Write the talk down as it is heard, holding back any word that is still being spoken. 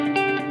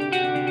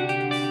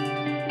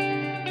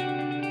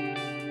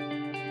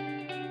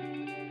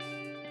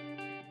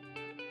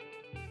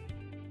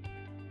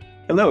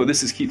Hello,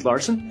 this is Keith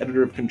Larson,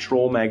 editor of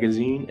Control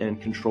Magazine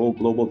and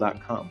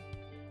ControlGlobal.com.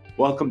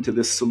 Welcome to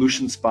this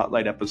Solution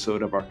Spotlight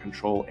episode of our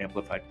Control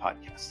Amplified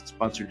podcast,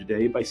 sponsored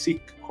today by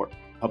Seek Corp,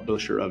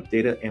 publisher of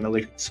data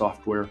analytics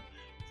software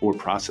for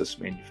process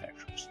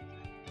manufacturers.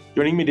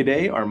 Joining me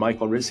today are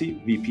Michael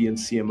Rissy, VP and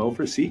CMO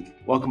for Seek.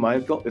 Welcome,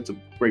 Michael. It's a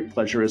great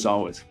pleasure as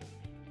always.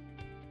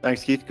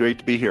 Thanks, Keith. Great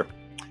to be here.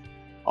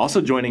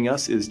 Also joining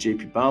us is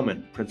JP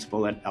Bauman,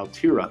 principal at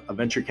Altera, a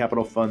venture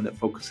capital fund that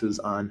focuses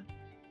on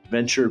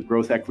venture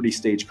growth equity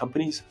stage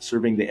companies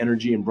serving the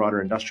energy and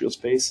broader industrial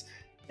space,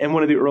 and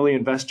one of the early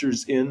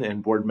investors in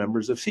and board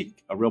members of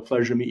Seek. A real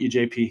pleasure to meet you,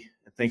 JP,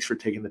 and thanks for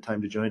taking the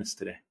time to join us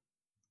today.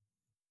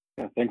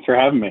 Yeah, thanks for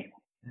having me.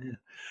 Yeah.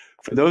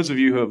 For those of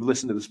you who have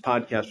listened to this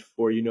podcast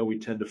before, you know we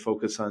tend to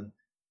focus on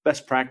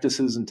best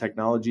practices and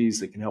technologies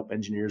that can help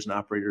engineers and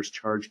operators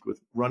charged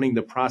with running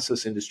the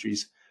process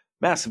industry's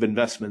massive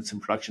investments in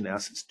production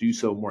assets do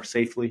so more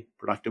safely,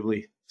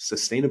 productively,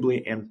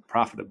 sustainably, and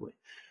profitably.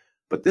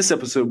 But this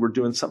episode, we're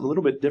doing something a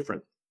little bit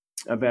different.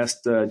 I've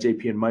asked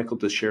JP and Michael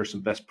to share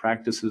some best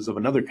practices of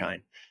another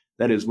kind.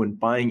 That is, when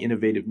buying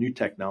innovative new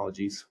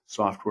technologies,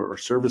 software, or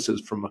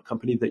services from a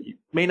company that you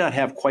may not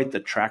have quite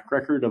the track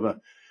record of a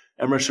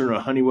Emerson or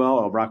a Honeywell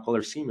or Rockwell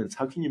or Siemens,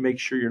 how can you make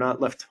sure you're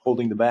not left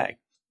holding the bag?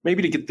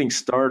 Maybe to get things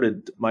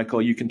started, Michael,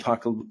 you can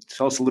tell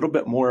us a little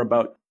bit more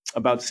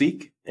about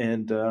Seek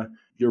and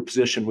your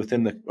position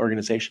within the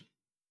organization.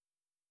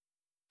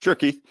 Sure,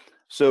 Keith.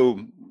 So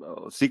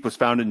Seek was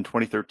founded in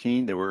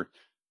 2013. There were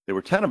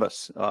 10 of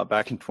us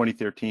back in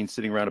 2013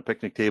 sitting around a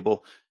picnic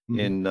table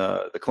in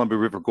the Columbia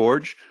River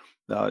Gorge.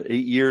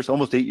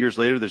 Almost 8 years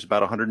later, there's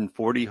about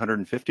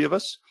 150 of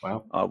us.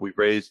 Wow. We've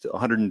raised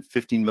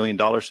 $115 million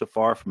so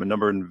far from a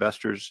number of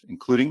investors,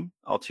 including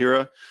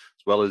Altera,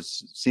 as well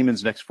as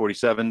Siemens Next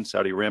 47,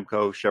 Saudi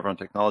Aramco, Chevron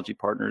Technology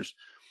Partners,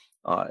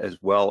 as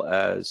well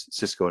as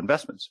Cisco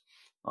Investments.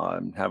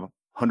 Have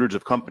hundreds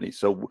of companies.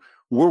 So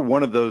we're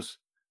one of those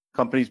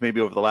companies, maybe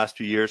over the last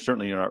few years,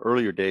 certainly in our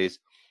earlier days,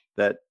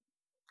 that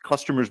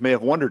customers may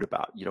have wondered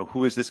about.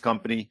 Who is this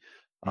company?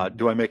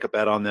 Do I make a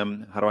bet on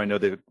them? How do I know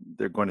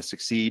they're going to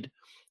succeed?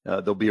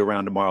 They'll be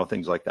around tomorrow,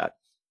 things like that.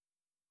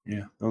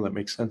 Yeah, no, that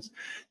makes sense.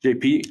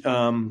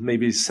 JP,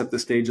 maybe set the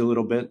stage a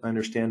little bit. I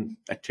understand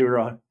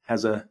Altera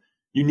has a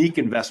unique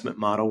investment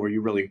model where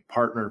you really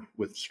partner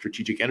with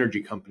strategic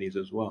energy companies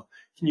as well.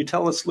 Can you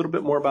tell us a little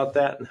bit more about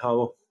that and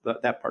how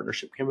that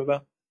partnership came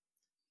about?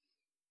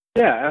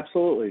 Yeah,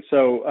 absolutely.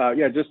 So,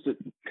 just to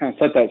kind of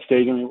set that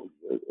stage,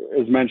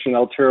 as mentioned,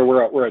 Altera,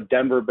 we're a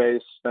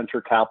Denver-based venture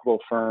capital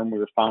firm. We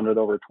were founded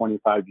over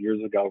 25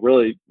 years ago,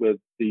 really with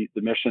the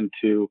mission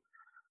to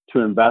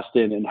invest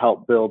in and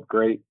help build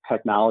great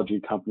technology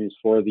companies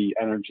for the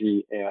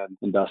energy and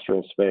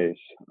industrial space.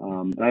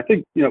 And I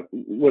think,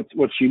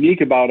 what's unique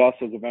about us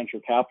as a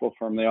venture capital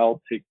firm, they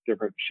all take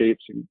different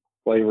shapes and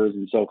flavors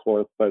and so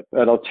forth. But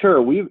at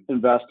Altera, we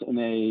invest in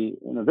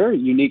a very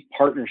unique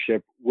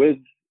partnership with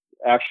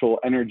actual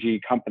energy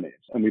companies.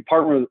 And we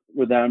partner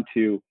with them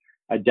to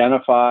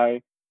identify,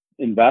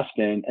 invest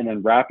in, and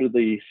then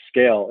rapidly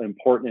scale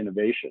important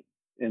innovation.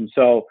 And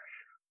so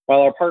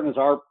while our partners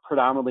are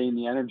predominantly in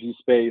the energy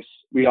space,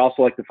 we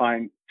also like to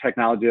find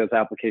technology as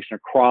application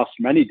across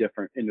many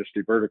different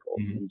industry verticals.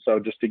 And so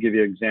just to give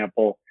you an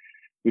example,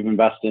 we've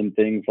invested in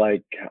things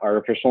like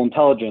artificial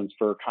intelligence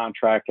for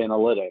contract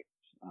analytics,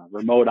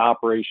 remote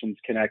operations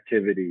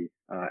connectivity,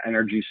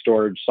 energy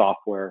storage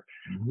software,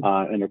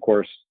 and of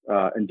course,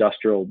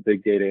 industrial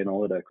big data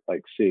analytics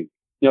like Seek.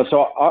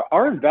 So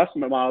our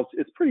investment model,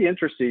 it's pretty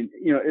interesting.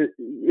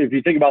 If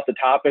you think about the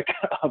topic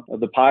of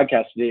the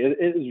podcast today,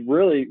 it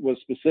was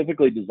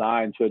specifically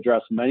designed to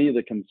address many of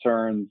the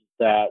concerns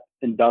that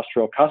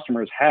industrial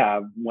customers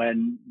have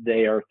when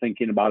they are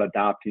thinking about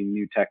adopting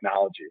new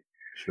technology.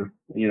 Sure.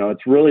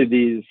 It's really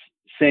these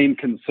same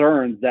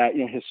concerns that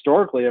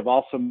historically have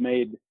also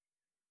made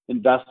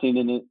investing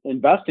in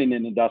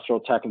industrial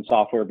tech and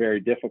software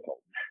very difficult.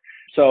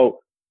 So,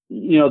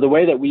 the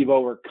way that we've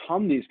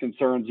overcome these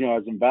concerns,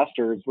 as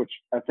investors, which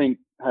I think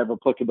have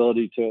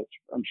applicability to,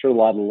 I'm sure, a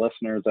lot of the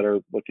listeners that are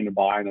looking to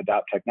buy and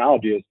adopt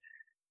technology is,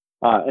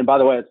 and by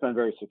the way, it's been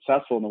very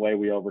successful in the way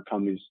we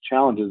overcome these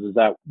challenges, is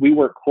that we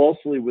work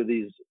closely with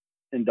these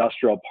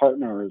industrial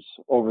partners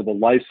over the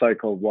life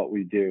cycle of what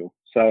we do.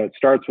 So it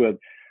starts with,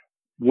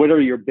 what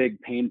are your big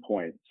pain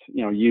points?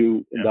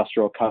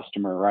 Industrial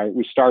customer, right?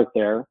 We start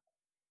there.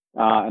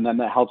 And then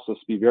that helps us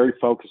be very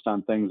focused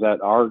on things that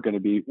are going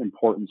to be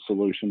important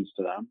solutions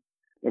to them.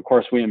 Of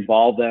course, we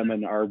involve them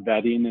in our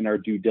vetting and our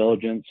due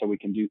diligence, so we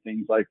can do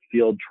things like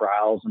field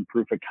trials and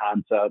proof of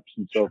concepts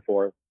and so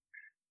forth.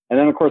 And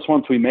then, of course,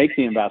 once we make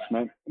the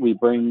investment, we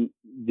bring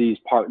these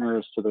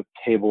partners to the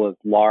table as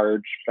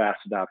large, fast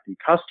adopting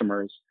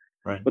customers.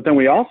 Right. But then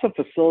we also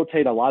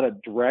facilitate a lot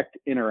of direct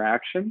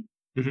interaction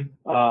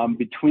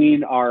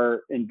between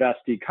our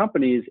investee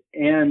companies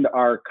and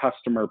our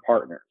customer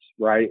partners,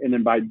 right? And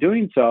then by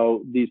doing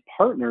so, these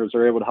partners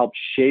are able to help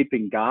shape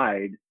and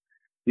guide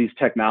these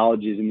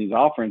technologies and these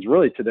offerings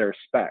really to their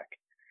spec.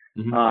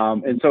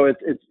 And so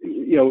it's,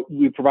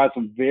 we provide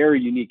some very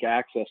unique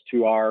access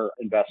to our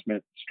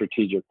investment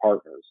strategic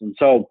partners. And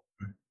so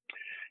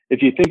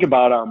if you think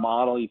about our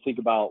model, you think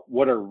about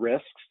what are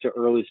risks to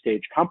early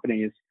stage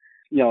companies,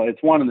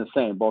 it's one and the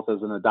same, both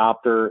as an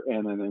adopter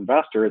and an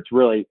investor. It's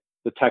really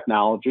the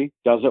technology.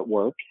 Does it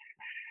work?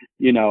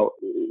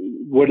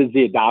 What is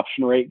the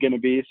adoption rate going to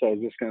be? So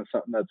is this going to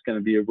something that's going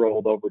to be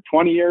rolled over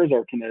 20 years,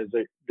 or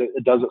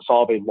does it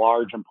solve a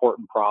large,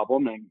 important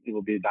problem and it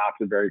will be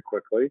adopted very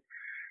quickly?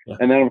 Yeah.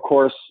 And then, of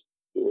course,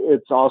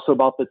 it's also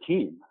about the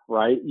team,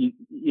 right?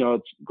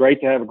 It's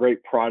great to have a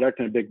great product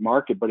and a big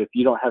market, but if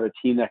you don't have a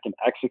team that can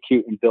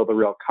execute and build a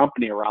real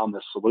company around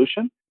this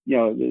solution,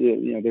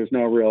 there's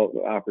no real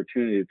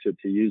opportunity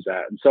to use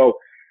that. And so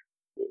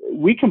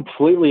we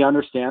completely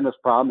understand this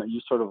problem that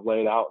you sort of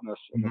laid out in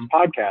this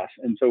podcast.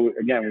 And so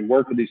again, we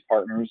work with these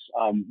partners.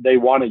 They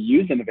want to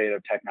use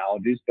innovative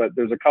technologies, but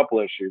there's a couple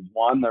issues.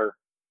 One, they're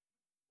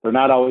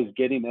not always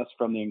getting this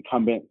from the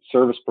incumbent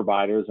service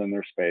providers in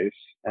their space.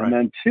 And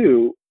then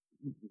two,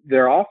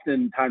 they're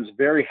oftentimes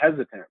very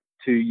hesitant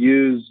to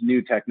use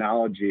new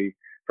technology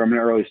from an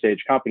early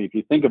stage company. If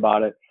you think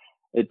about it,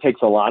 it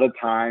takes a lot of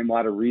time, a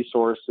lot of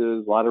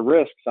resources, a lot of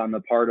risks on the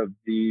part of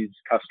these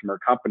customer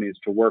companies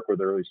to work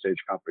with early stage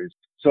companies.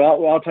 So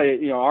I'll tell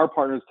you, our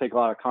partners take a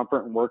lot of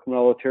comfort in working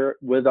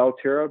with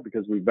Altera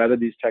because we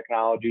vetted these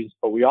technologies,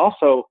 but we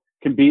also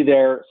can be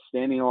there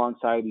standing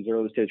alongside these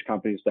early stage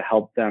companies to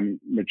help them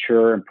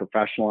mature and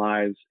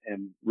professionalize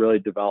and really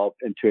develop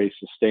into a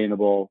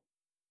sustainable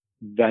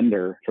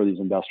vendor for these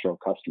industrial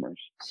customers.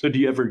 So do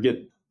you ever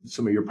get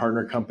some of your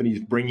partner companies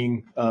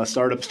bringing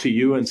startups to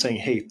you and saying,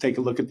 hey, take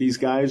a look at these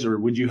guys, or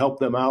would you help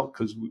them out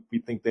because we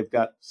think they've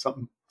got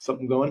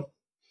something going?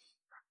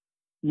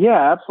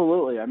 Yeah,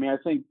 absolutely. I mean, I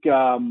think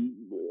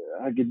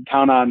I could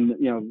count on,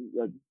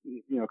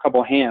 a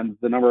couple of hands,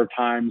 the number of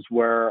times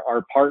where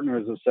our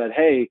partners have said,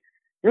 hey,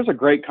 here's a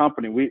great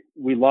company.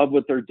 We love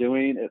what they're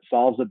doing. It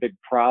solves a big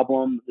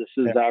problem. This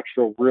is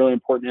actual really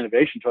important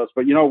innovation to us.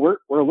 But,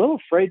 we're a little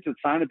afraid to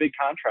sign a big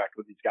contract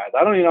with these guys.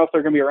 I don't even know if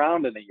they're going to be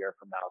around in a year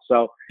from now.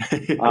 So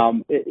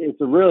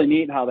it's a really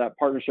neat how that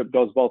partnership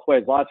goes both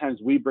ways. A lot of times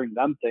we bring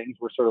them things.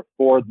 We're sort of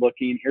forward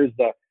looking. Here's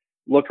the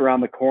look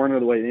around the corner,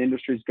 the way the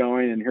industry's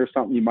going, and here's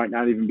something you might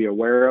not even be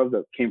aware of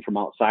that came from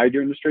outside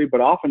your industry.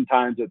 But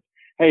oftentimes it's,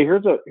 hey,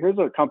 here's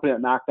a company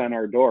that knocked on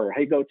our door.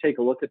 Hey, go take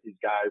a look at these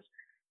guys.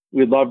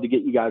 We'd love to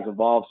get you guys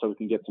involved so we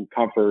can get some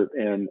comfort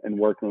in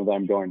working with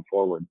them going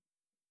forward.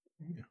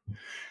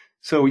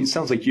 So it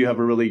sounds like you have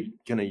a really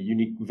kind of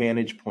unique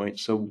vantage point.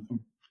 So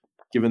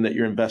given that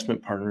your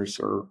investment partners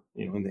are,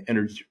 in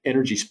the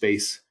energy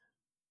space,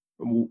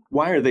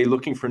 why are they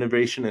looking for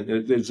innovation?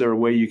 And is there a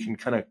way you can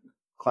kind of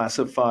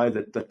classify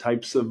the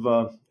types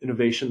of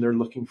innovation they're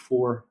looking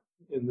for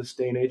in this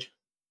day and age?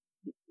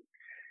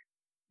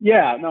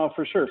 Yeah, no,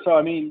 for sure. So,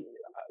 I mean,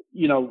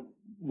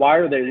 why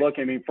are they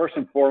looking? I mean, first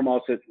and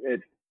foremost,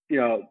 it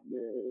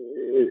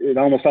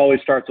almost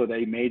always starts with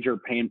a major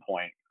pain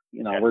point.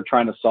 We're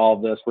trying to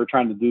solve this. We're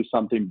trying to do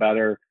something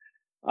better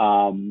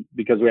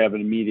because we have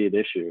an immediate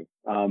issue.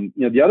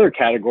 The other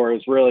category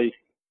is really,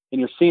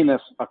 and you're seeing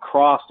this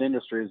across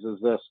industries, is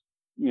this,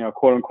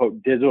 quote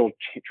unquote, digital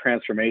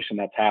transformation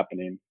that's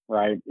happening,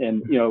 right?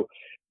 And,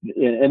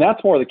 and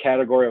that's more the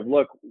category of,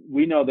 look,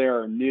 we know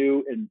there are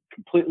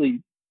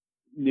completely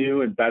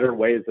new and better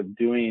ways of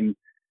doing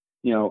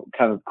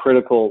kind of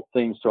critical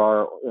things to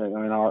our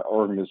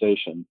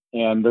organization.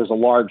 And there's a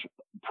large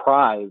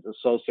prize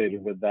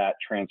associated with that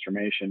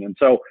transformation. And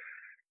so,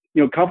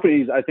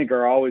 companies, I think,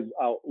 are always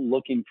out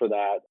looking for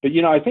that. But,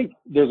 I think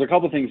there's a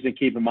couple of things to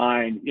keep in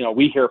mind.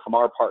 We hear from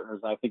our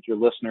partners, and I think your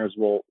listeners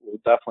will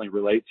definitely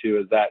relate to,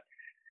 is that,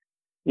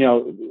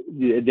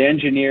 the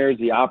engineers,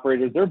 the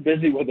operators, they're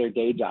busy with their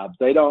day jobs.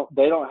 They don't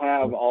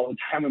have all the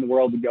time in the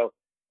world to go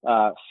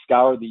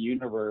scour the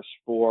universe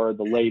for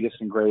the latest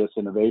and greatest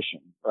innovation,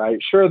 right?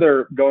 Sure,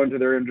 they're going to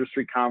their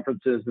industry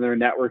conferences and they're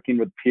networking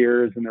with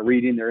peers and they're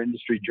reading their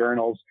industry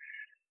journals.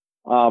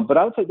 But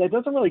I would say that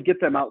doesn't really get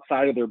them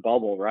outside of their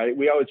bubble, right?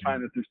 We always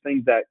find that there's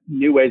things that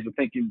new ways of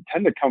thinking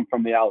tend to come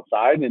from the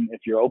outside, and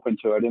if you're open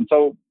to it. And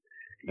so,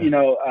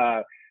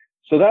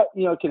 so that,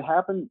 can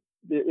happen.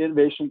 The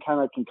innovation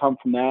kind of can come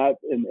from that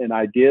and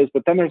ideas.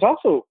 But then there's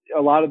also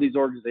a lot of these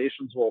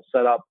organizations will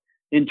set up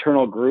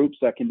internal groups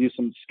that can do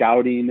some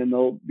scouting, and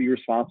they'll be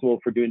responsible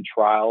for doing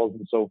trials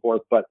and so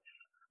forth. But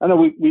I know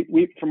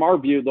we from our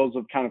view, those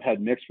have kind of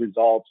had mixed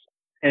results.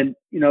 And,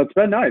 it's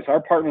been nice.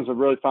 Our partners have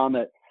really found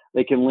that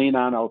they can lean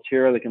on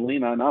Altera, they can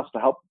lean on us to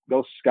help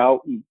go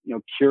scout and,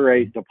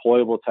 curate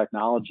deployable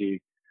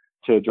technology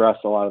to address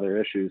a lot of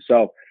their issues.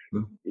 So,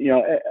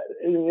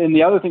 and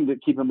the other thing to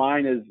keep in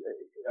mind is,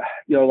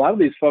 a lot of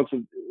these folks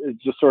have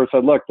just sort of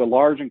said, look, the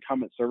large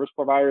incumbent service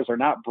providers are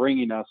not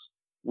bringing us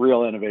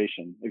real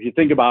innovation. If you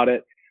think about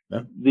it,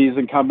 these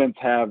incumbents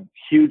have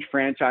huge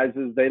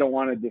franchises. They don't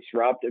want to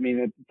disrupt. I mean,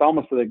 it's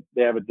almost like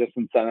they have a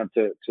disincentive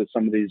to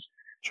some of these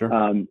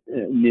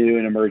new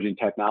and emerging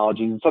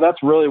technologies. And so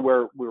that's really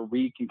where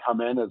we can come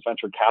in as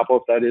venture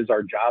capital. That is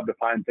our job, to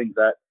find things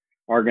that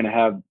are going to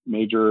have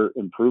major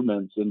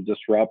improvements and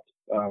disrupt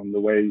the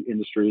way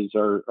industries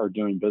are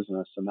doing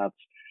business. And that's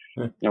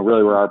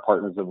really where our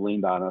partners have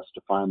leaned on us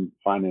to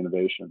find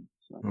innovation.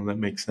 So. Well, that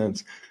makes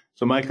sense.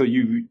 So, Michael,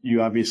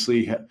 you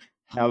obviously have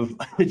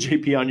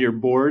JP on your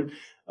board,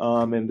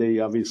 and they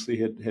obviously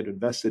had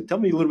invested. Tell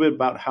me a little bit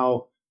about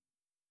how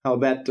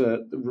that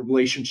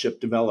relationship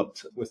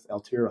developed with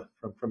Altera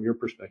from your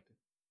perspective.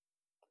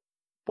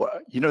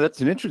 Well,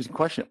 that's an interesting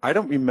question. I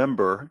don't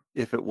remember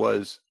if it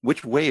was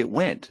which way it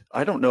went.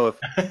 I don't know if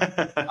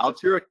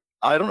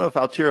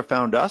Altera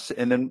found us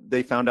and then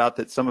they found out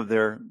that some of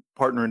their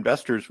partner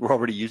investors were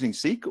already using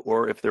Seek,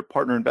 or if their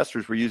partner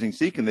investors were using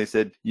Seek and they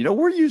said,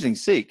 we're using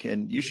Seek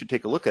and you should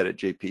take a look at it,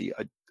 JP.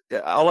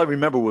 All I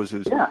remember was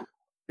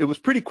it was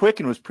pretty quick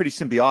and it was pretty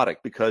symbiotic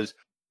because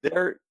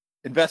their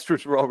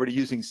investors were already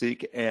using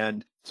Seek,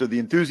 and so the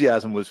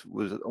enthusiasm was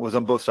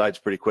on both sides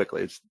pretty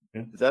quickly. Is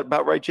that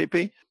about right,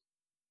 JP?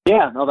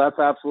 Yeah, no, that's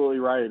absolutely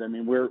right. I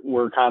mean,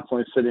 we're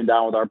constantly sitting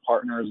down with our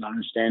partners and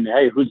understanding,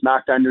 hey, who's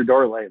knocked on your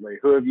door lately?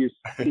 Who have you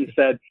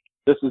said,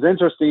 this is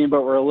interesting,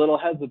 but we're a little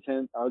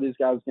hesitant. Are these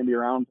guys going to be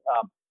around?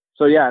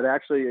 So yeah,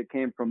 it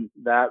came from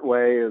that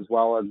way, as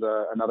well as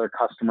another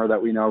customer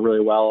that we know really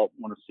well.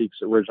 One of Seek's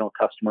original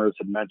customers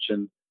had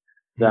mentioned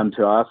them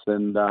to us,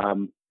 and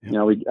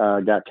we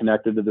got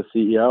connected to the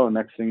CEO, and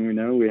next thing we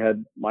know, we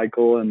had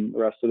Michael and the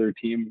rest of their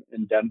team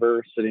in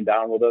Denver sitting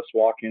down with us,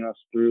 walking us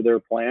through their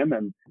plan.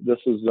 And this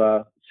is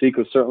Seek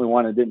was certainly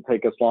one. It didn't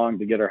take us long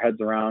to get our heads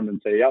around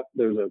and say, yep,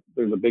 there's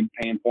a big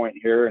pain point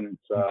here, and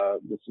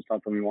it's this is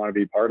something we want to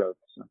be part of.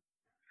 So.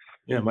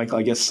 Yeah, Michael,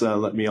 I guess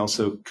let me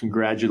also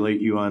congratulate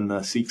you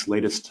on Seek's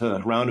latest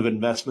round of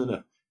investment,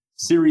 a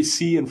Series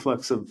C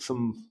influx of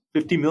some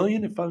 $50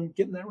 million, if I'm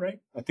getting that right.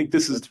 I think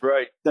that's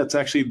right. That's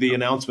actually the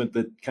announcement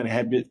that kind of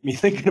had me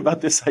thinking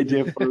about this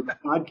idea for the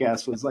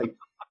podcast. Was like,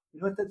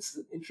 that's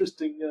an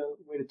interesting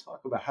way to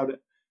talk about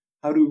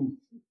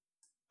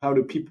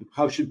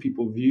how should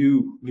people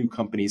view new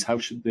companies? How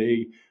should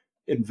they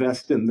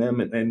invest in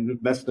them and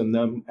invest in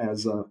them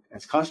as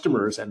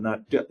customers and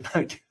not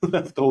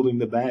left holding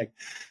the bag?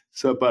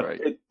 So, but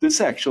right.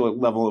 This actual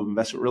level of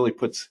investment really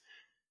puts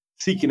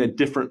Seek in a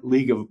different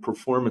league of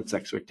performance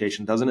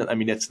expectation, doesn't it? I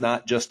mean, it's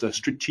not just a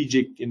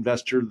strategic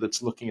investor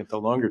that's looking at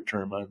the longer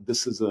term.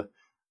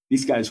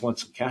 These guys want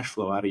some cash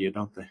flow out of you,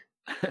 don't they?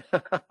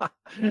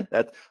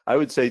 That I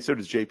would say so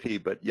does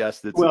JP, but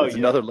yes, it's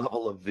another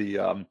level of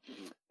the.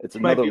 It's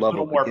another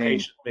level of the more game.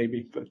 patient,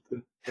 maybe. But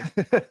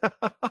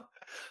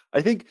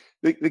I think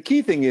the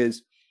key thing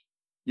is,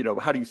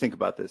 how do you think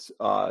about this?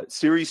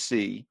 Series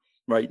C.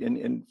 Right,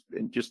 and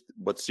just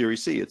what's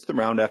Series C? It's the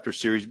round after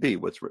Series B.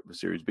 What's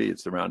Series B?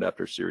 It's the round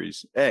after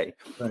Series A.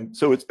 Right.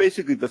 So it's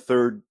basically the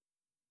third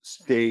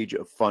stage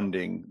of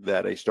funding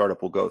that a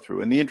startup will go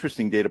through. And the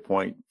interesting data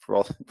point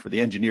for the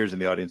engineers in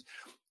the audience,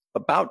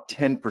 about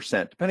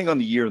 10%, depending on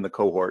the year and the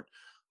cohort,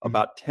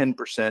 about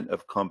 10%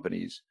 of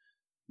companies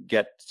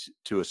get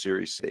to a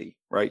Series C.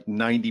 Right,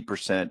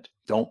 90%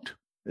 don't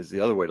is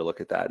the other way to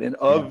look at that. And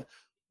of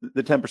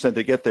the 10%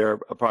 that get there,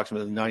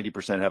 approximately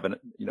 90% have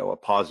a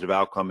positive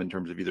outcome in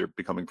terms of either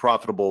becoming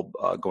profitable,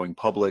 going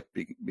public,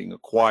 being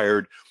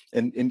acquired.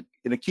 And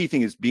a key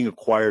thing is being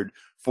acquired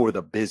for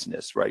the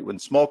business, right? When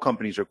small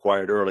companies are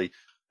acquired early,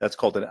 that's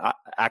called an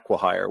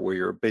acqui-hire, where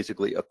you're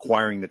basically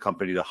acquiring the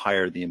company to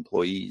hire the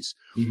employees.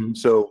 Mm-hmm.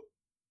 So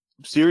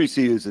Series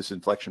C is this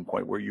inflection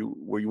point where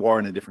you are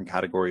in a different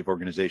category of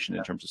organization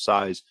in terms of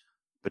size,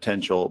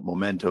 potential,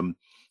 momentum,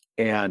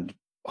 and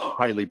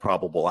highly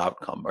probable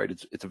outcome, right?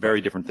 It's a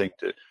very different thing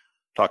to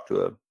talk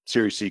to a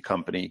Series C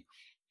company,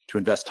 to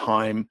invest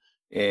time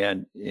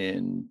and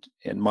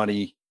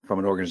money from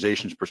an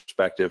organization's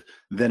perspective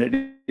than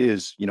it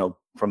is,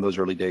 from those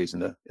early days in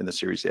the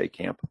Series A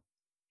camp.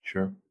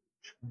 Sure.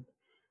 And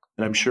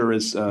I'm sure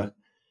as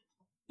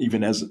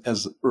even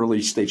as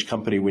early stage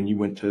company, when you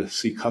went to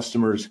see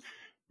customers,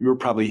 you were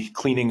probably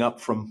cleaning up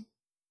from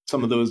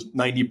some of those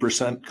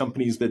 90%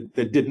 companies that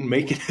didn't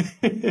make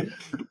it.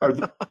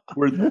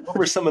 What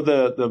were some of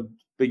the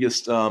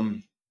biggest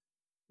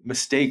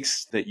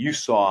mistakes that you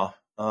saw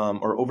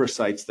or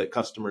oversights that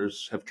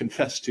customers have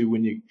confessed to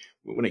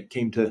when it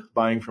came to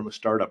buying from a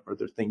startup? Are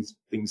there things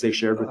they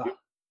shared with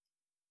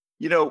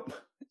you?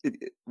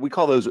 We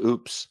call those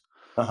oops.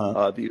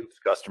 The oops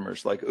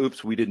customers, like,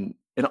 oops, we didn't.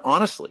 And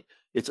honestly,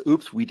 it's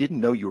oops, we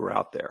didn't know you were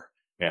out there.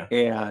 Yeah.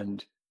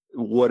 And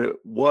what it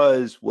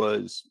was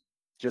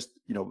just,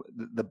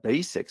 the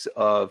basics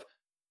of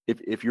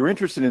if you're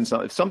interested in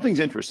if something's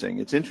interesting,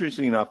 it's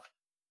interesting enough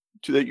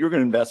that you're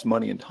going to invest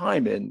money and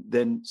time in,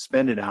 then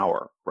spend an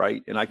hour,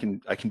 right? And I can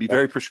be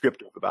very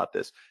prescriptive about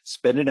this.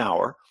 Spend an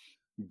hour,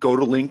 go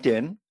to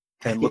LinkedIn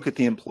and look at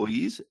the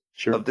employees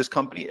of this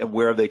company and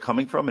where are they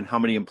coming from and how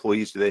many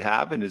employees do they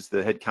have and is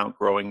the headcount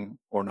growing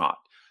or not,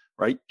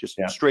 right? Just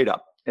straight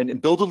up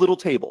and build a little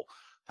table.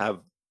 Have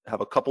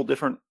a couple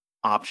different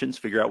options,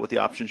 figure out what the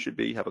options should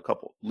be, have a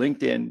couple.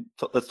 LinkedIn,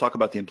 let's talk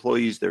about the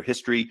employees, their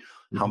history,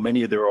 how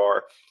many there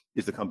are,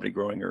 is the company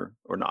growing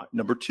or not.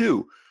 Number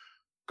two,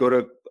 Go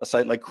to a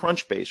site like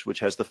Crunchbase, which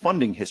has the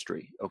funding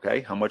history.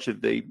 Okay, how much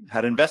have they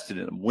had invested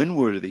in them? When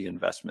were the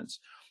investments?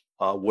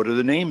 What are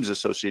the names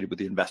associated with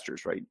the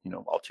investors, right?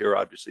 Altera,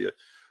 obviously a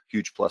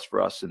huge plus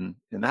for us in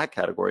that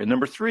category. And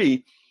number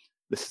three,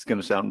 this is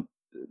going to sound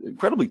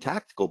incredibly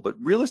tactical, but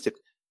realistic.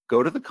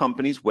 Go to the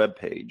company's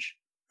website,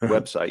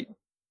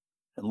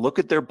 and look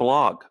at their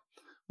blog.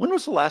 When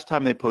was the last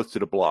time they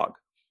posted a blog?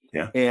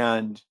 Yeah.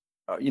 And,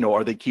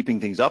 are they keeping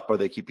things up? Are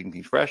they keeping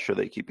things fresh? Are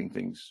they keeping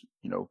things,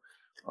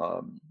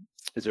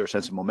 is there a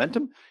sense of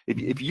momentum?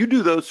 If you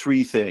do those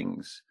three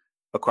things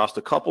across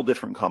a couple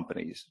different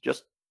companies,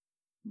 just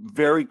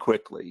very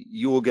quickly,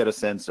 you will get a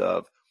sense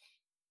of,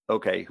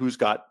 okay, who's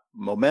got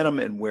momentum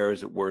and where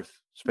is it worth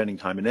spending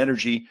time and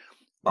energy?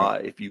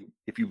 Right. If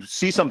you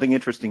see something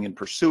interesting and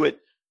pursue it,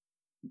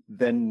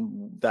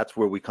 then that's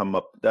where we come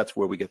up. That's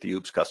where we get the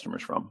oops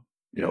customers from.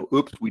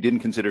 Oops, we didn't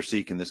consider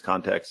Seek in this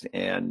context,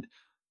 and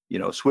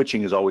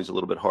switching is always a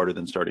little bit harder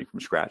than starting from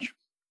scratch.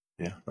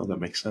 Yeah, no, that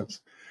makes sense.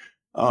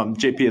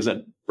 JP, as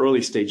an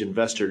early stage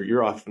investor,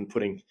 you're often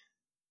putting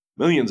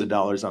millions of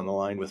dollars on the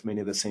line with many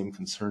of the same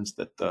concerns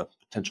that the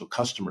potential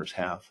customers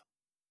have.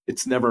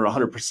 It's never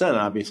 100%,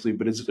 obviously,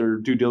 but is there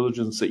due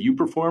diligence that you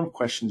perform,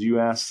 questions you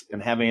ask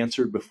and have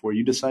answered before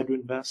you decide to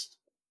invest?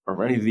 Or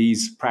are any of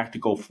these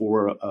practical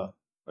for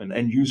an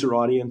end user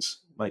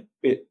audience might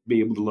be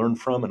able to learn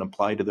from and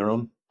apply to their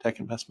own tech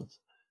investments?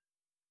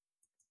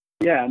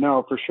 Yeah,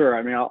 no, for sure.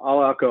 I mean,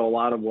 I'll echo a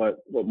lot of what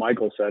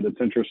Michael said.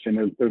 It's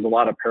interesting. There's a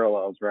lot of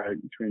parallels, right,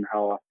 between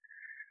how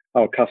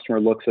a customer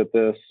looks at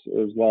this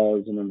as well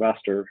as an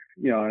investor.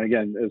 And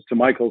again, as to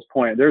Michael's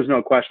point, there's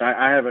no question.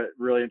 I have a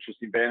really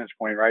interesting vantage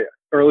point, right?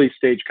 Early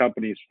stage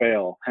companies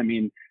fail. I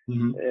mean,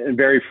 and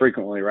very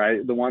frequently,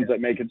 right? The ones that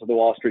make it to the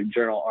Wall Street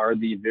Journal are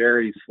the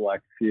very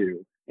select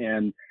few.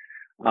 And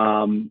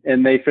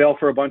they fail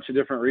for a bunch of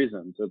different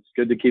reasons. It's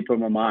good to keep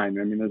them in mind.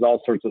 I mean, there's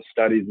all sorts of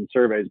studies and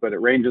surveys, but it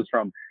ranges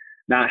from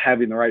not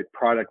having the right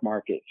product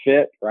market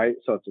fit, right?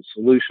 So it's a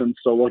solution,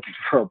 still looking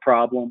for a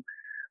problem.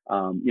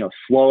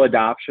 Slow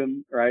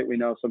adoption, right? We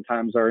know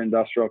sometimes our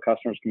industrial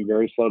customers can be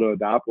very slow to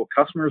adopt. Well,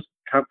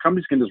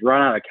 companies can just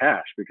run out of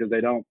cash because they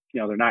don't,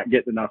 they're not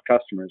getting enough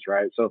customers,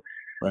 right? So,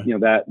 right.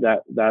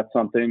 That's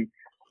something.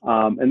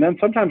 And then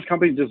sometimes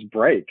companies just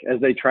break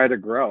as they try to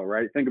grow,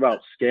 right? Think about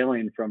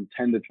scaling from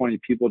 10 to 20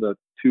 people to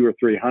 200 or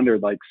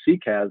 300 like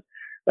Seek has.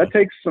 That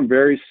takes some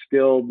very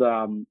skilled,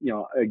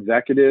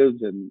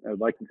 executives, and I'd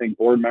like to think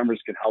board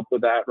members can help with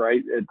that,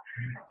 right?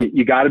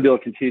 You got to be able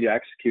to continue to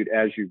execute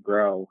as you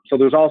grow. So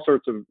there's all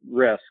sorts of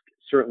risk,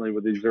 certainly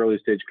with these early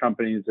stage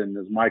companies. And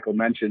as Michael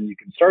mentioned, you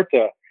can start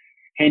to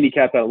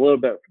handicap that a little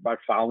bit by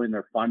following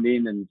their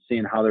funding and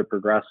seeing how they're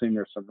progressing.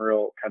 There's some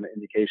real kind of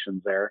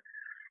indications there,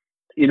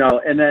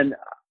 and then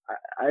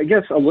I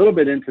guess a little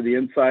bit into the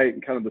insight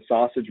and kind of the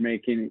sausage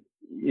making,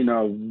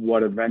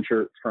 what a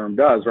venture firm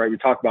does, right? We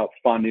talk about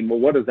funding. Well,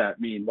 what does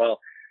that mean? Well,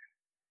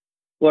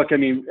 look, I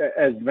mean,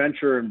 as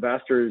venture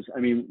investors,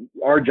 I mean,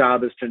 our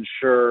job is to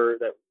ensure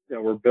that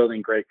we're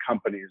building great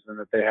companies and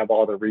that they have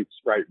all the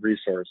right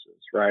resources,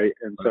 right?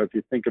 And so if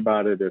you think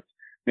about it, it's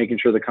making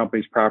sure the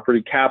company's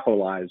properly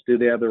capitalized. Do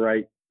they have the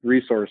right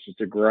resources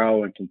to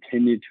grow and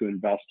continue to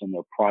invest in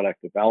their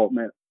product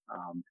development?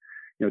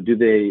 Do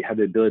they have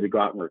the ability to go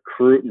out and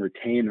recruit and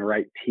retain the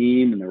right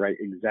team and the right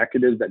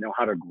executives that know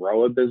how to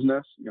grow a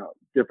business?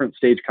 Different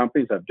stage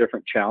companies have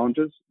different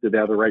challenges. Do they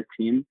have the right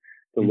team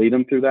to lead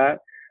them through that?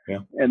 Yeah.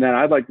 And then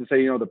I'd like to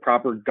say, the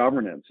proper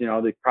governance,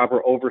 the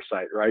proper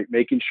oversight, right?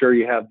 Making sure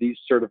you have these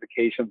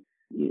certifications,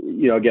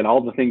 again,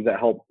 all the things that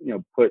help,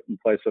 put in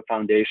place a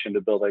foundation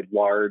to build a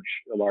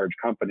large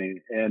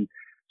company. And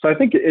so I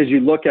think as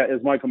you look at,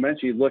 as Michael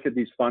mentioned, you look at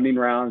these funding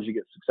rounds, you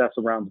get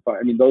successive rounds.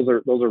 I mean, those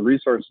are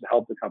resources to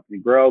help the company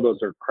grow. Those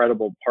are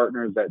credible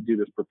partners that do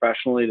this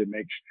professionally to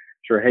make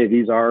sure, hey,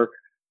 these are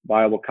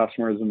viable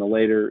customers. And the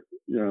later,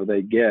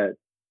 they get,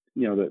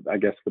 I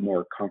guess the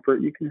more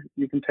comfort you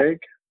can take.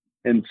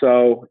 And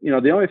so,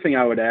 the only thing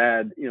I would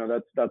add,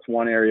 that's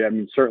one area. I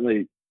mean,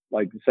 certainly,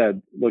 like you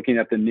said, looking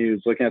at the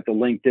news, looking at the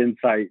LinkedIn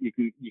site, you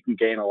can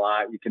gain a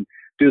lot.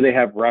 Do they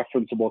have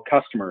referenceable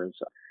customers?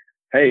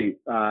 Hey,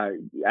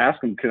 ask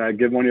them, can I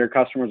give one of your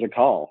customers a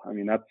call? I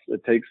mean,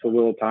 it takes a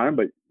little time,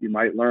 but you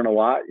might learn a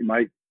lot. You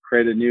might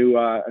create a new,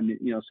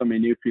 somebody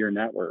new for your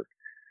network.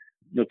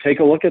 Take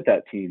a look at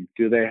that team.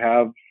 Do they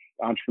have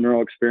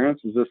entrepreneurial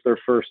experience? Is this their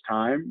first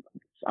time?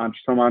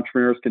 Some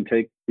entrepreneurs can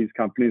take these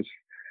companies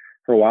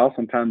for a while.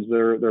 Sometimes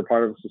they're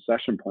part of a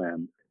succession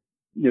plan.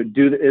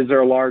 Is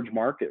there a large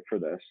market for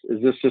this? Is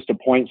this just a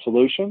point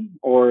solution,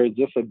 or is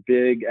this a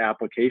big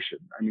application?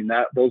 I mean,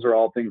 those are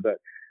all things that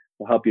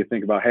will help you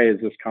think about, hey, is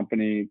this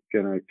company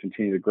going to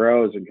continue to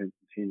grow? Is it going to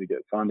continue to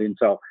get funding?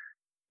 So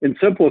in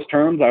simplest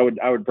terms, I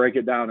would break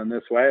it down in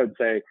this way. I would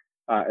say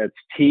it's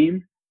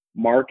team,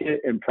 market,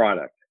 and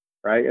product,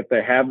 right? If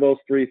they have those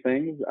three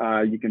things,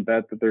 you can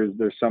bet that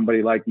there's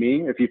somebody like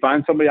me. If you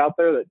find somebody out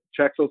there that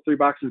checks those three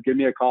boxes, give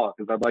me a call,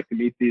 because I'd like to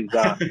meet these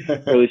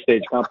early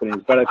stage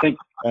companies. But I think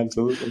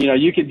absolutely,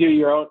 you can do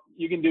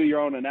your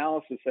own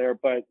analysis there.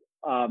 But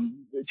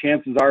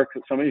chances are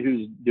somebody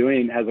who's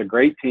has a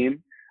great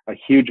team, a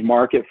huge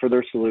market for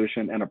their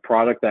solution, and a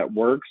product that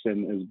works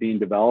and is being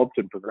developed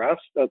and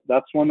progressed,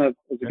 that's one that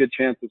is a good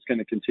chance it's going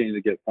to continue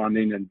to get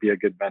funding and be a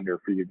good vendor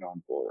for you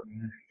going forward.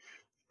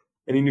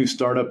 Any new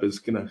startup is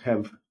going to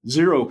have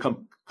zero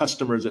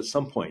customers at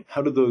some point.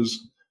 How do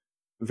those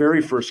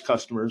very first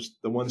customers,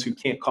 the ones who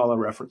can't call a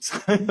reference,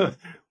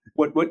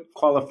 what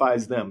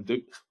qualifies them?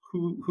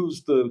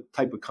 Who's the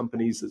type of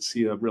companies that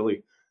see a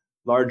really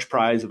large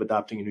prize of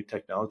adopting a new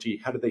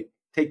technology? How do they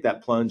take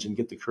that plunge and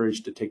get the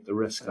courage to take the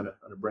risk on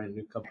a brand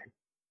new company?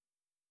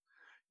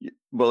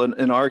 Well,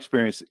 in our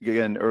experience,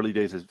 again, early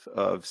days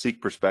of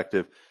Seek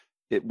perspective,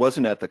 it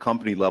wasn't at the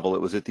company level,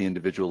 it was at the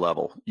individual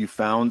level. You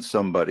found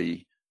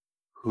somebody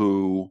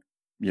who,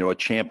 a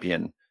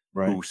champion,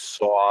 right, who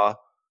saw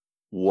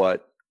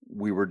what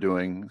we were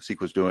doing,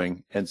 Seek was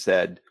doing, and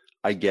said,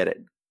 I get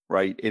it,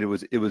 right? It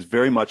was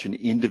very much an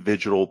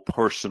individual,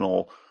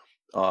 personal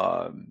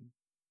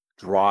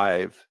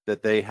drive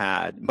that they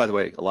had. By the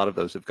way, a lot of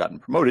those have gotten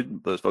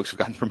promoted. Those folks have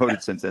gotten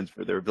promoted since then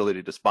for their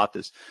ability to spot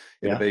this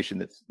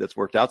innovation that's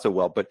worked out so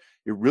well. But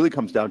it really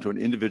comes down to an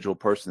individual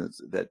person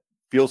that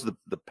feels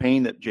the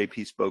pain that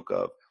JP spoke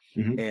of,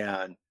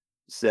 and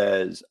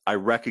says, I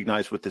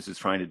recognize what this is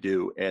trying to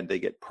do, and they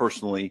get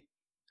personally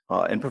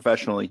and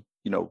professionally,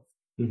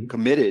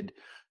 committed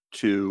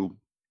to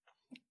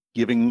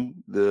giving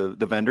the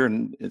vendor,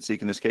 and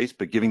Seek in this case,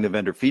 but giving the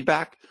vendor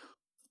feedback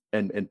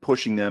and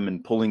pushing them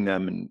and pulling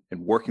them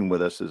and working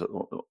with us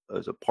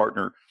as a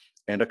partner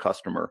and a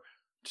customer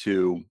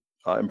to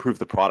improve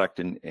the product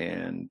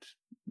and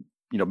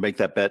make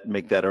that bet,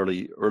 make that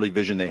early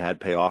vision they had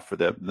pay off for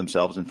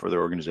themselves and for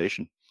their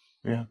organization.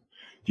 Yeah.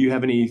 Do you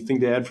have anything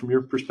to add from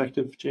your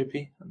perspective,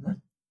 JP, on that?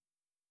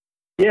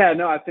 Yeah,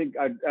 no, I think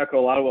I'd echo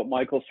a lot of what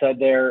Michael said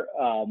there.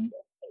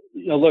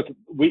 Look,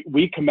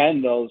 we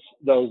commend those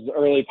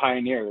early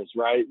pioneers,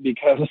 right?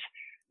 Because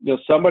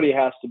somebody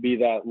has to be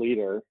that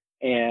leader,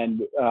 and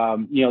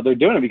they're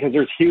doing it because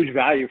there's huge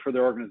value for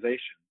their organization,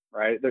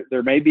 right?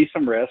 There may be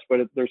some risk,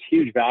 but there's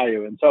huge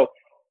value, and so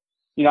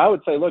I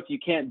would say, look, you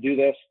can't do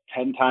this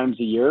 10 times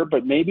a year,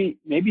 but maybe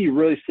you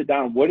really sit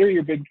down. What are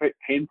your big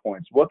pain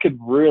points? What could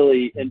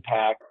really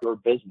impact your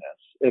business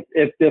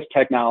if this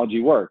technology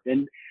worked?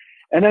 And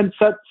then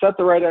set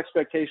the right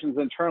expectations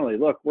internally.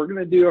 Look, we're going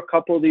to do a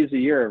couple of these a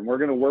year, and we're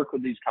going to work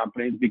with these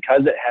companies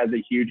because it has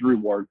a huge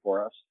reward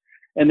for us.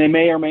 And they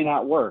may or may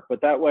not work,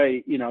 but that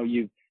way,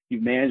 you've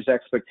managed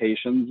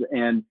expectations,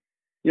 and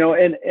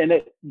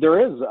there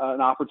is an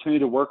opportunity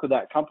to work with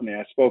that company.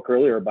 I spoke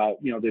earlier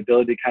about, the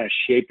ability to kind of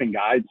shape and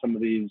guide some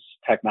of these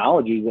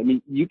technologies. I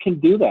mean, you can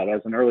do that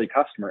as an early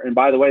customer. And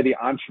by the way, the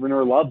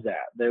entrepreneur loves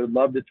that. They would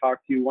love to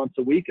talk to you once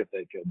a week if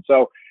they could.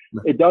 So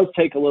it does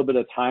take a little bit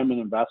of time and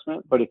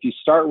investment, but if you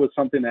start with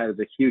something that is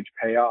a huge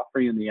payoff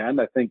for you in the end,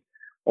 I think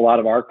a lot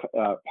of our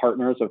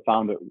partners have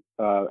found it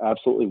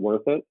absolutely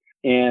worth it.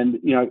 And,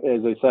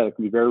 as I said, it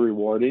can be very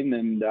rewarding.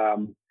 And,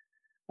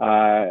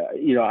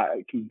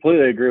 I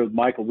completely agree with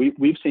Michael.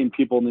 We've seen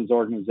people in these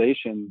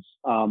organizations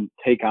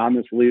take on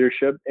this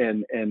leadership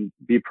and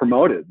be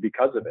promoted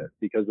because of it,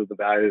 because of the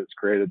value that's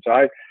created.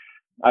 So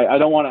I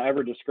don't want to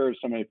ever discourage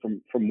somebody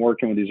from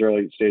working with these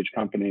early stage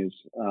companies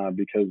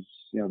because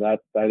that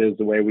is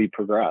the way we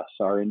progress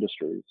our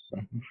industries.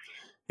 So.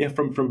 Yeah,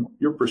 from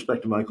your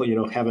perspective,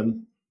 Michael,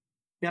 having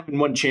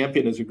one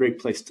champion is a great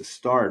place to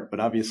start,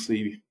 but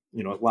obviously,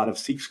 a lot of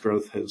Seek's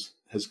growth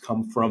has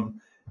come from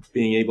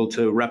being able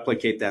to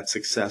replicate that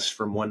success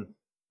from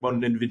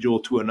one individual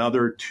to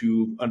another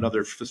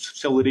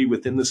facility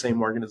within the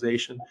same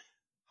organization.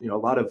 A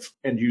lot of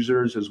end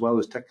users as well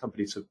as tech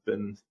companies have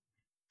been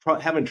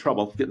having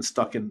trouble getting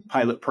stuck in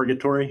pilot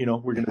purgatory.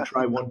 We're going to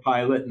try one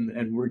pilot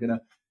and we're going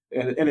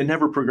to, and it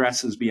never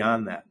progresses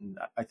beyond that. And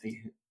I think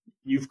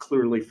you've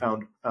clearly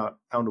found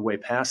a way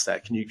past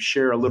that. Can you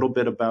share a little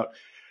bit about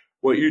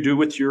what you do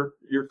with your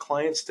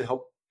clients to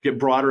help get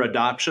broader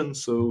adoption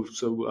so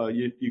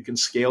you can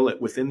scale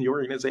it within the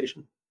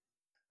organization?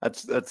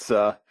 That's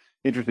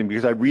interesting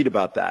because I read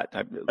about that.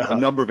 A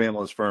number of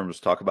analyst firms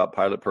talk about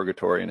pilot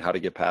purgatory and how to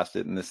get past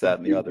it and this, that,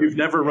 and the other. You've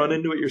never run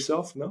into it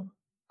yourself? No?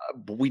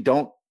 But we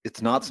don't.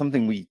 It's not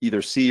something we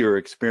either see or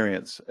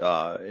experience.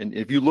 And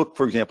if you look,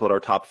 for example, at our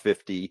top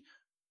 50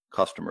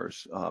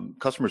 customers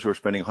who are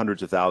spending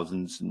hundreds of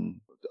thousands and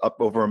up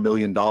over $1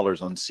 million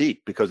on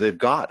Seek because they've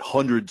got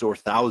hundreds or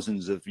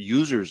thousands of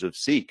users of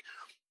Seek.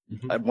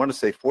 I want to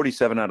say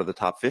 47 out of the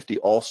top 50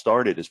 all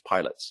started as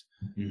pilots.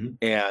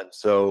 And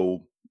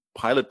so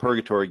pilot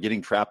purgatory, getting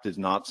trapped, is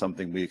not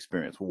something we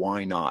experience.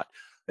 Why not?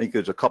 I think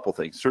there's a couple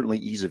things. Certainly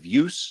ease of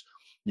use.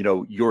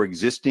 Your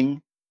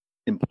existing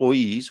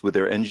employees with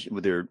their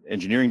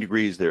engineering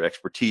degrees, their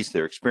expertise,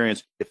 their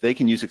experience, if they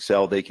can use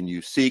Excel, they can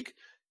use Seek.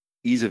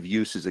 Ease of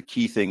use is a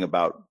key thing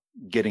about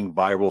getting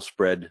viral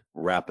spread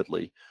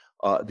rapidly.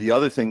 The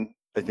other thing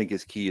I think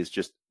is key is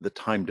just the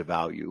time to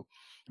value.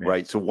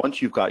 Right. So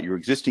once you've got your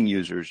existing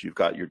users, you've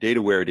got your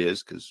data where it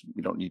is, because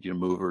we don't need you to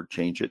move or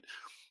change it,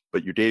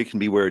 but your data can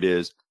be where it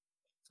is,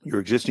 your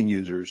existing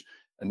users,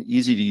 an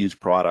easy to use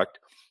product.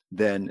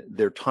 then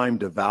their time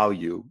to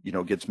value,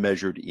 gets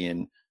measured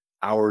in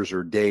hours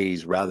or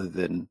days rather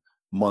than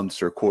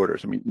months or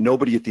quarters. I mean,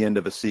 nobody at the end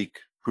of a Seek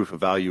proof of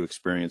value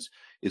experience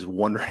is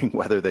wondering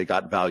whether they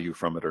got value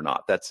from it or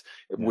not.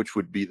 Which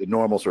would be the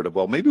normal sort of,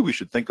 well, maybe we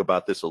should think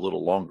about this a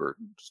little longer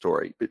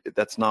story.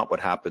 That's not what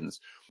happens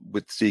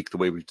with Seek, the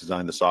way we've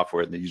designed the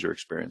software and the user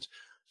experience.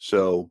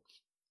 So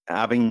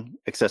having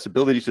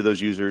accessibility to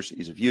those users,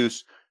 ease of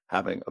use,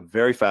 having a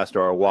very fast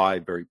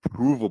ROI, very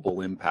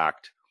provable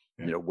impact,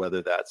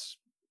 whether that's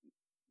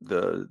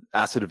the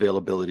asset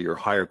availability or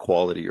higher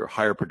quality or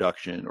higher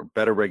production or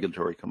better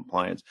regulatory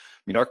compliance.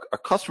 I mean, our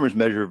customers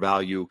measure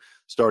value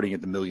starting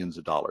at the millions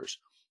of dollars,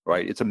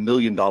 right? It's $1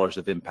 million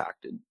of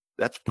impact, and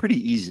that's pretty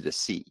easy to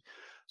see.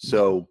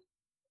 So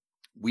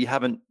we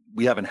haven't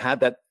had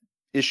that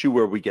issue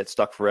where we get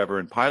stuck forever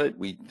in pilot.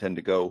 We tend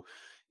to go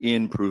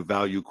in, prove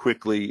value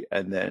quickly,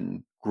 and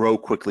then grow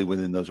quickly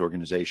within those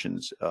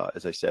organizations.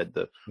 As I said,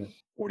 the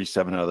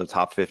 47 out of the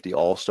top 50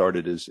 all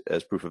started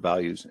as proof of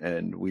values,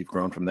 and we've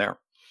grown from there.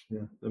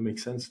 Yeah, that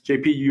makes sense.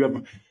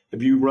 JP,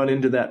 have you run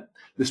into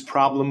this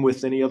problem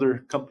with any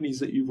other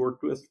companies that you've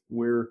worked with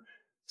where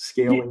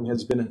scaling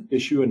has been an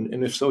issue?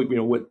 And if so,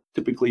 what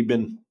typically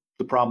been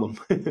the problem?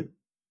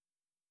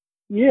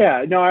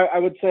 Yeah, no, I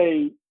would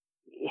say,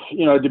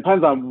 it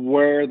depends on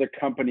where the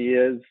company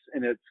is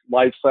in its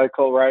life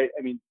cycle, right?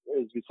 I mean,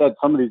 as we said,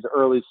 some of these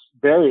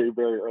very,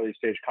 very early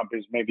stage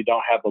companies maybe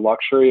don't have the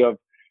luxury of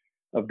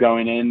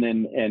going in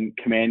and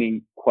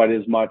commanding quite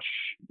as much,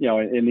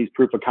 in these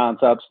proof of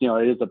concepts.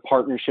 It is a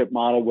partnership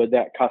model with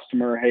that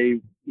customer. Hey,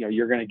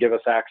 you're going to give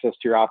us access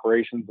to your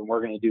operations and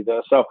we're going to do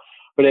this. So,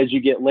 but as you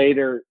get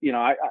later,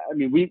 I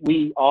mean,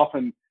 we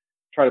often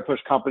try to push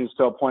companies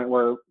to a point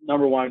where,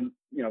 number one,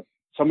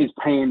 somebody's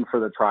paying for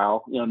the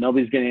trial.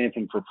 Nobody's getting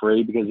anything for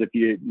free, because if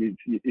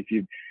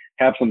you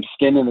have some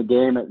skin in the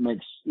game, it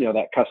makes,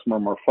 that customer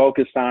more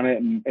focused on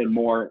it and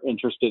more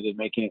interested in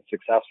making it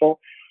successful.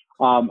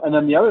 And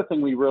then the other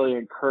thing we really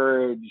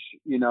encourage,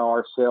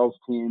 our sales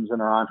teams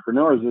and our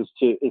entrepreneurs is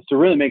to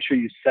really make sure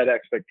you set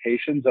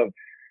expectations of,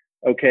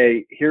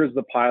 okay, here's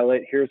the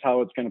pilot, here's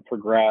how it's going to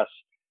progress,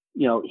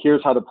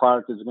 here's how the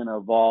product is going to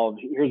evolve,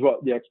 here's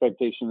what the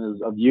expectation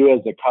is of you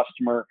as a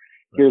customer,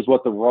 here's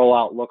what the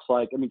rollout looks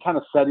like. I mean, kind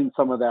of setting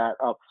some of that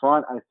up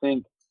front, I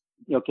think,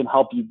 can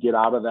help you get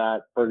out of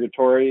that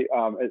purgatory.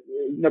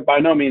 By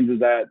no means is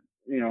that,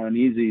 an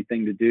easy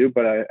thing to do,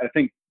 but I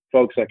think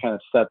folks that kind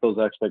of set those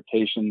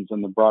expectations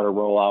and the broader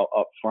rollout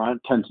up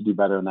front tend to do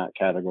better in that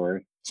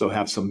category. So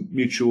have some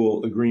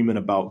mutual agreement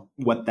about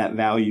what that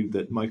value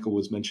that Michael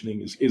was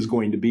mentioning is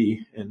going to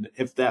be. And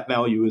if that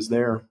value is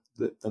there,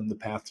 then the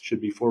path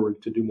should be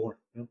forward to do more.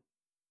 Yeah.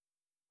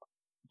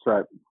 That's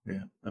right.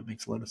 Yeah, that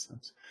makes a lot of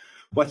sense.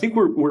 Well, I think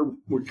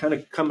we're kind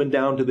of coming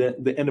down to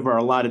the end of our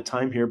allotted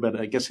time here, but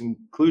I guess in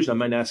conclusion, I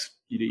might ask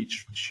you to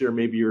each share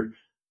maybe your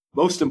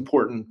most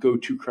important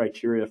go-to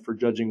criteria for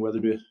judging whether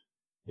to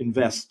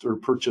invest or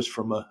purchase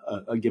from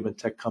a given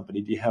tech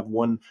company. Do you have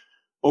one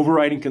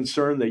overriding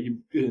concern that you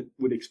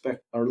would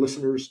expect our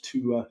listeners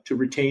to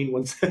retain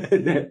once they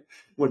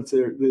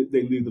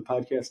leave the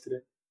podcast today?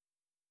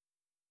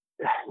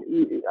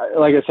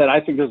 Like I said,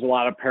 I think there's a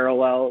lot of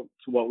parallel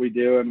to what we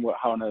do and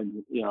how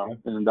an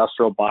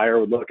industrial buyer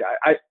would look.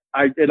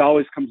 It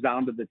always comes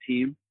down to the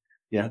team.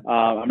 Yeah.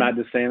 I'm not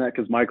just saying that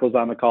because Michael's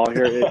on the call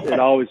here. It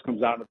always comes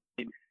down to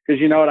the team. Because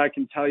you know what, I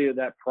can tell you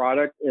that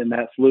product and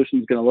that solution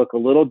is going to look a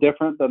little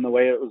different than the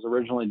way it was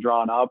originally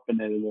drawn up, and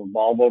it will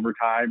evolve over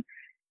time.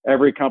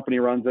 Every company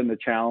runs into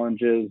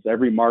challenges.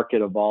 Every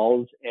market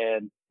evolves.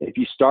 And if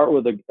you start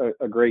with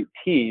a great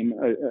team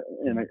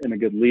and a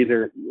good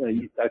leader,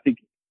 I think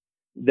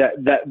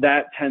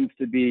that tends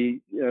to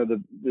be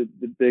the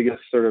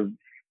biggest sort of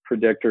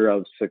predictor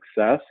of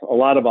success. A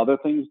lot of other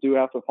things do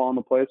have to fall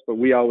into place, but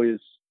we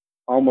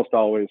almost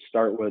always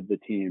start with the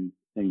team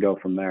and go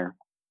from there.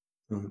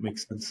 Oh, that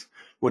makes sense.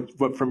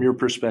 What from your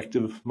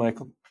perspective,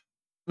 Michael?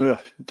 Yeah,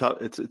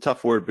 it's a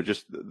tough word, but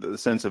just the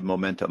sense of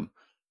momentum,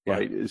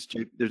 right?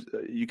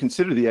 You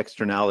consider the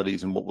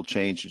externalities and what will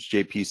change. As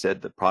JP said,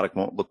 the product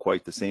won't look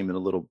quite the same in a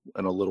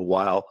little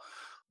while,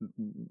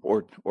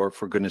 or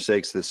for goodness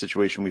sakes, the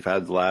situation we've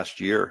had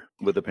last year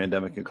with the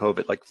pandemic and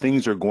COVID. Like,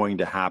 things are going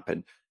to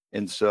happen,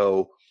 and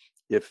so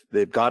if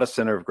they've got a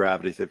center of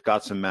gravity, if they've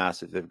got some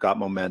mass, if they've got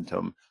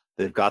momentum,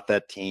 they've got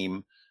that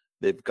team,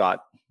 they've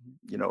got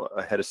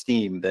a head of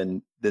steam,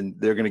 then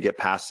they're going to get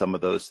past some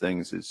of those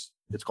things.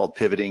 It's called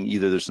pivoting.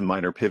 Either there's some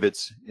minor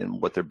pivots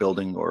in what they're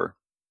building or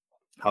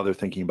how they're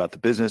thinking about the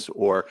business,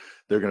 or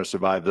they're going to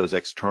survive those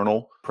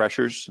external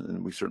pressures.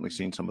 And we've certainly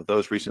seen some of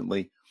those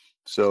recently.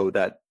 So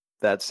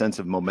that sense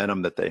of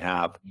momentum that they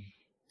have,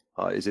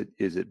 is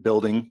it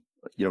building,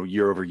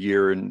 year over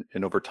year and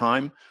over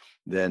time?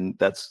 Then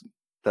that's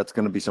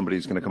going to be somebody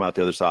who's going to come out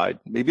the other side,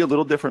 maybe a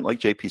little different, like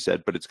JP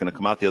said, but it's going to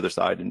come out the other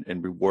side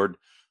and reward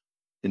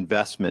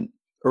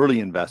early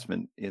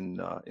investment in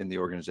the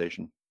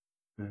organization.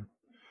 Yeah.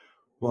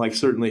 Well, I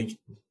certainly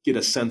get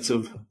a sense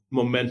of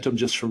momentum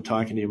just from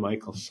talking to you,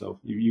 Michael. So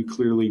you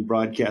clearly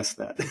broadcast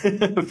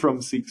that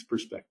from Seek's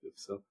perspective.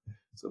 So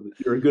So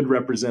you're a good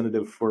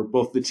representative for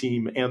both the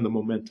team and the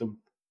momentum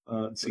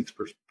on Seek's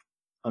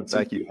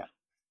Thank you. behalf.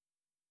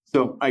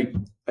 So I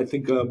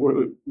think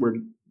we're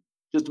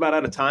just about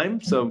out of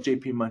time. So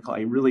JP and Michael,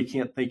 I really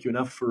can't thank you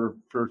enough for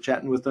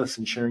chatting with us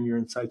and sharing your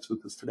insights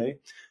with us today.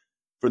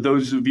 For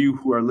those of you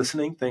who are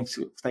listening, thanks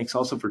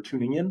also for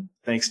tuning in.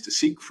 Thanks to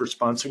Seek for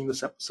sponsoring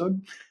this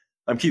episode.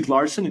 I'm Keith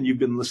Larson, and you've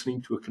been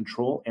listening to a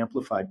Control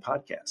Amplified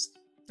podcast.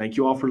 Thank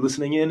you all for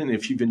listening in. And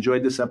if you've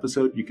enjoyed this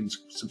episode, you can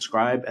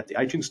subscribe at the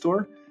iTunes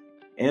Store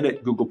and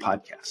at Google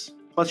Podcasts.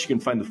 Plus, you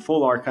can find the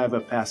full archive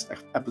of past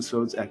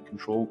episodes at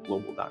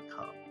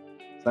controlglobal.com.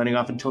 Signing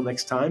off until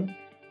next time.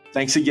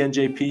 Thanks again,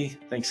 JP.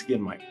 Thanks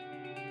again, Mike.